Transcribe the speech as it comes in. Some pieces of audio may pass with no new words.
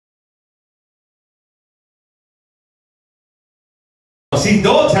See,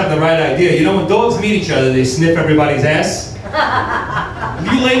 dogs have the right idea. You know, when dogs meet each other, they sniff everybody's ass.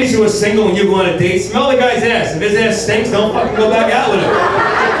 You ladies who are single and you go on a date, smell the guy's ass. If his ass stinks, don't fucking go back out with him.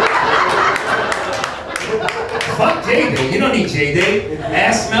 Fuck J-Date. You don't need J-Date.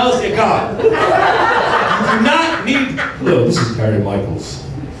 Ass smells, you're gone. You do not need... Hello, this is Harry Michaels.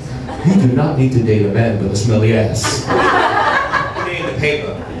 You do not need to date a man with a smelly ass. Today in the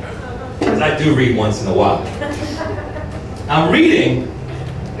paper, because I do read once in a while. I'm reading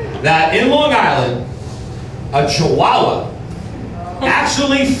that in Long Island, a Chihuahua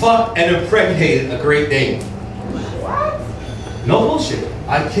actually fucked and impregnated a Great Dane. No bullshit.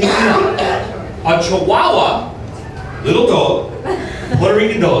 I kid you not. A Chihuahua, little dog, Puerto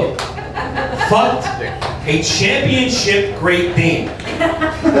Rican dog, fucked a championship Great Dane.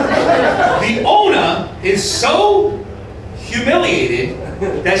 The owner is so humiliated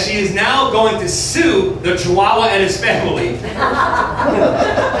that she is now going to sue the Chihuahua and his family. And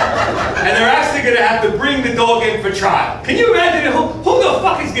they're actually going to have to bring the dog in for trial. Can you imagine who the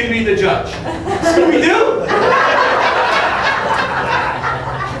fuck is going to be the judge? Scooby-Doo?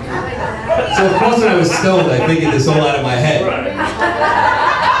 So of course when I was stoned, I figured this all out of my head.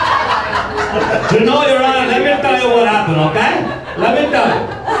 You know, Your Honor, let me tell you what happened, okay? Let me tell you.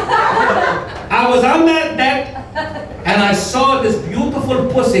 I was on that deck, and I saw this beautiful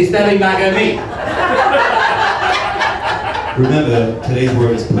pussy staring back at me. Remember, today's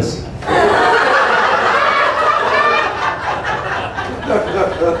word is pussy.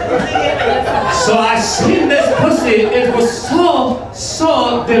 So I seen this pussy, it was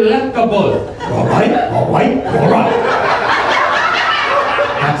so delectable. All right.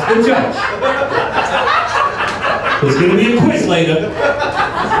 That's the judge. There's going to be a quiz later.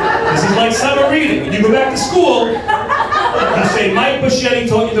 This is like summer reading. When you go back to school, you say, Mike Buschetti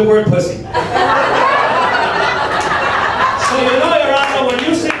taught you the word pussy. So you know, Your Honor, when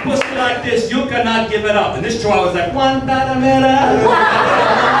you say pussy like this, you cannot give it up. And this Chihuahua was like,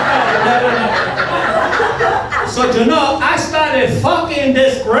 so you know, I started fucking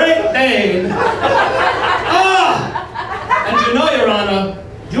this Great Dane. And you know, Your Honor,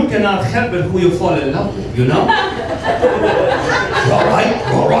 you cannot help it who you fall in love with, you know? All right.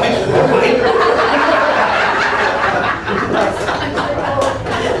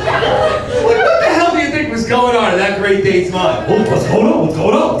 What the hell do you think was going on in that Great Dane's mind? What's going on?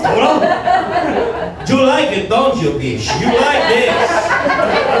 You like it, don't you, bitch? You like this?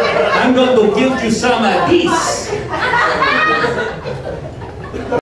 I'm going to give you some of this.